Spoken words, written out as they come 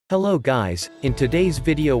Hello guys, in today's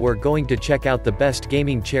video we're going to check out the best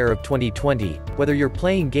gaming chair of 2020, whether you're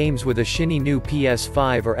playing games with a shiny new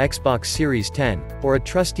PS5 or Xbox Series 10, or a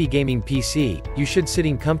trusty gaming PC, you should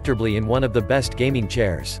sitting comfortably in one of the best gaming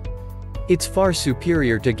chairs. It's far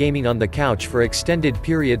superior to gaming on the couch for extended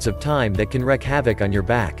periods of time that can wreak havoc on your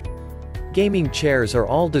back. Gaming chairs are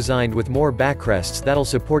all designed with more backrests that'll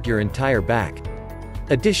support your entire back.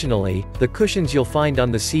 Additionally, the cushions you'll find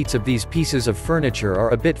on the seats of these pieces of furniture are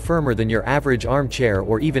a bit firmer than your average armchair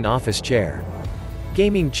or even office chair.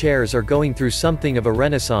 Gaming chairs are going through something of a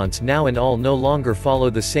renaissance now and all no longer follow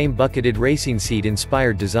the same bucketed racing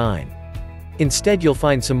seat-inspired design. Instead you'll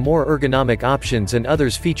find some more ergonomic options and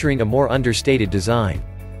others featuring a more understated design.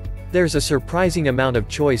 There's a surprising amount of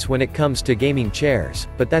choice when it comes to gaming chairs,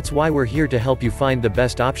 but that's why we're here to help you find the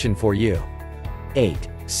best option for you. 8.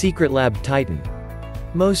 Secretlab Titan.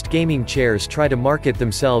 Most gaming chairs try to market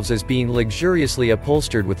themselves as being luxuriously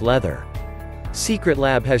upholstered with leather.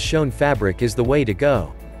 Secretlab has shown fabric is the way to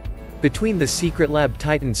go. Between the Secretlab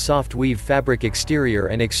Titan's soft weave fabric exterior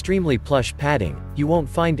and extremely plush padding, you won't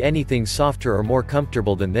find anything softer or more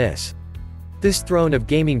comfortable than this. This throne of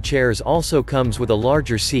gaming chairs also comes with a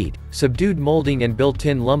larger seat, subdued molding and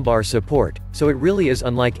built-in lumbar support, so it really is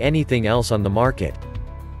unlike anything else on the market.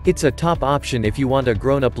 It's a top option if you want a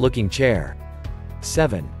grown-up looking chair.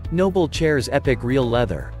 7. noblechairs Epic Real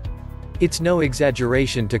Leather. It's no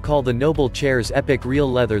exaggeration to call the noblechairs Epic Real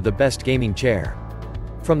Leather the best gaming chair.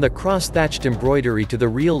 From the cross-thatched embroidery to the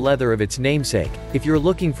real leather of its namesake, if you're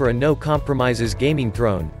looking for a no-compromises gaming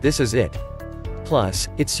throne, this is it. Plus,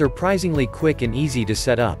 it's surprisingly quick and easy to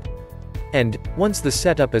set up. And, once the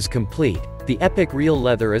setup is complete, the Epic Real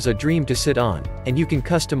Leather is a dream to sit on, and you can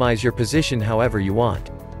customize your position however you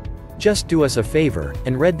want. Just do us a favor,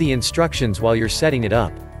 and read the instructions while you're setting it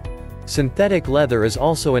up. Synthetic leather is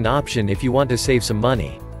also an option if you want to save some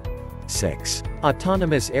money. 6.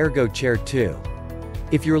 AutonomousErgoChair 2.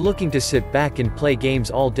 If you're looking to sit back and play games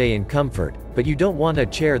all day in comfort, but you don't want a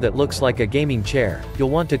chair that looks like a gaming chair, you'll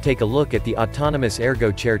want to take a look at the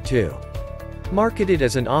AutonomousErgoChair 2. Marketed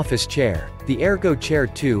as an office chair, the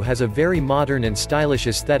ErgoChair 2 has a very modern and stylish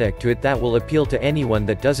aesthetic to it that will appeal to anyone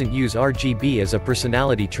that doesn't use RGB as a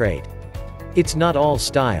personality trait. It's not all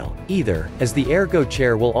style, either, as the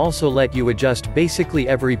ErgoChair will also let you adjust basically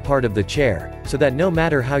every part of the chair, so that no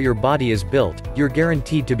matter how your body is built, you're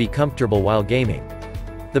guaranteed to be comfortable while gaming.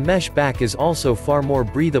 The mesh back is also far more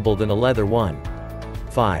breathable than a leather one.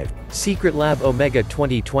 5. SecretLab Omega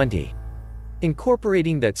 2020.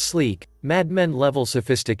 Incorporating that sleek, Mad Men-level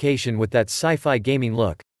sophistication with that sci-fi gaming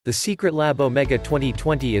look, the SecretLab Omega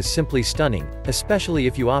 2020 is simply stunning, especially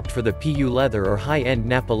if you opt for the PU leather or high-end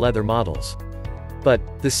Nappa leather models. But,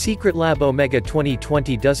 the SecretLab Omega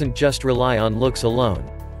 2020 doesn't just rely on looks alone.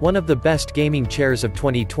 One of the best gaming chairs of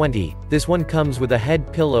 2020, this one comes with a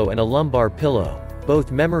head pillow and a lumbar pillow,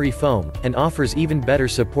 both memory foam, and offers even better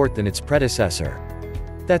support than its predecessor.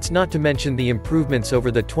 That's not to mention the improvements over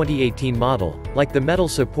the 2018 model, like the metal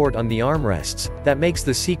support on the armrests, that makes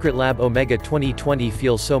the SecretLab Omega 2020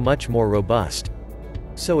 feel so much more robust.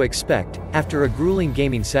 So expect, after a grueling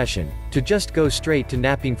gaming session, to just go straight to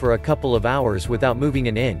napping for a couple of hours without moving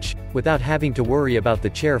an inch, without having to worry about the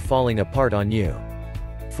chair falling apart on you.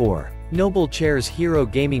 4. noblechairs Hero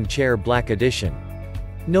Gaming Chair Black Edition.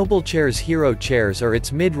 noblechairs Hero chairs are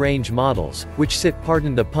its mid-range models, which sit,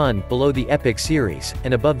 pardon the pun, below the Epic series,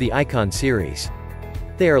 and above the Icon series.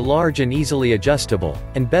 They are large and easily adjustable,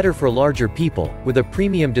 and better for larger people, with a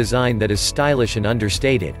premium design that is stylish and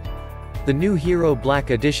understated. The new Hero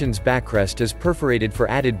Black Edition's backrest is perforated for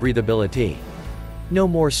added breathability. No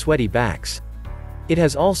more sweaty backs. It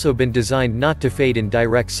has also been designed not to fade in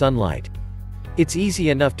direct sunlight. It's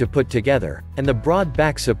easy enough to put together, and the broad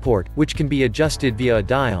back support, which can be adjusted via a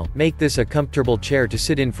dial, make this a comfortable chair to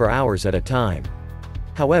sit in for hours at a time.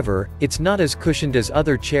 However, it's not as cushioned as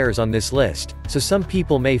other chairs on this list, so some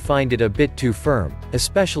people may find it a bit too firm,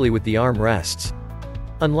 especially with the arm rests.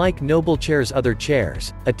 Unlike noblechairs' other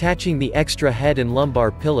chairs, attaching the extra head and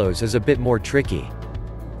lumbar pillows is a bit more tricky.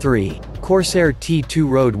 3. Corsair T3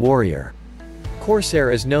 Road Warrior. Corsair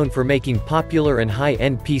is known for making popular and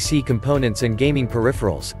high-end PC components and gaming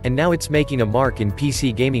peripherals, and now it's making a mark in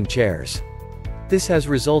PC gaming chairs. This has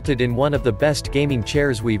resulted in one of the best gaming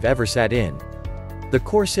chairs we've ever sat in. The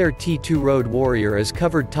Corsair T3 Road Warrior is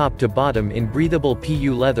covered top to bottom in breathable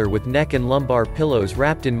PU leather with neck and lumbar pillows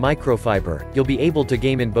wrapped in microfiber. You'll be able to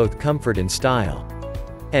game in both comfort and style.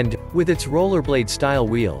 And, with its rollerblade-style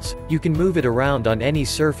wheels, you can move it around on any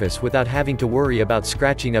surface without having to worry about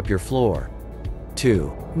scratching up your floor.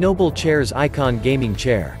 2. noblechairs Icon Gaming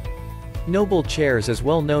Chair. Noble Chairs is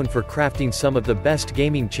well known for crafting some of the best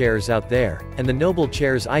gaming chairs out there, and the Noble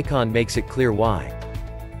Chairs icon makes it clear why.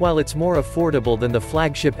 While it's more affordable than the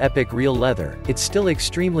flagship Epic Real Leather, it's still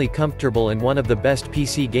extremely comfortable and one of the best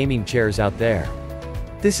PC gaming chairs out there.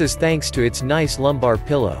 This is thanks to its nice lumbar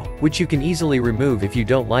pillow, which you can easily remove if you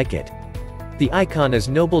don't like it. The icon is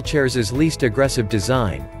Noble Chairs' least aggressive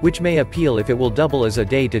design, which may appeal if it will double as a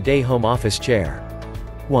day-to-day home office chair.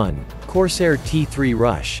 1. Corsair T3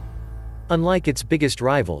 Rush. Unlike its biggest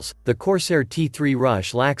rivals, the Corsair T3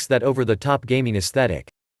 Rush lacks that over-the-top gaming aesthetic.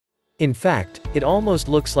 In fact, it almost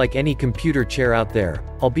looks like any computer chair out there,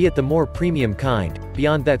 albeit the more premium kind,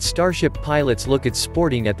 beyond that Starship Pilot's look it's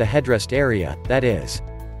sporting at the headrest area, that is.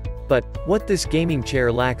 But what this gaming chair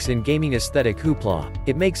lacks in gaming aesthetic hoopla,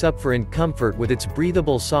 it makes up for in comfort with its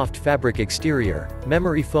breathable soft fabric exterior,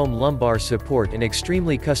 memory foam lumbar support and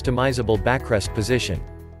extremely customizable backrest position.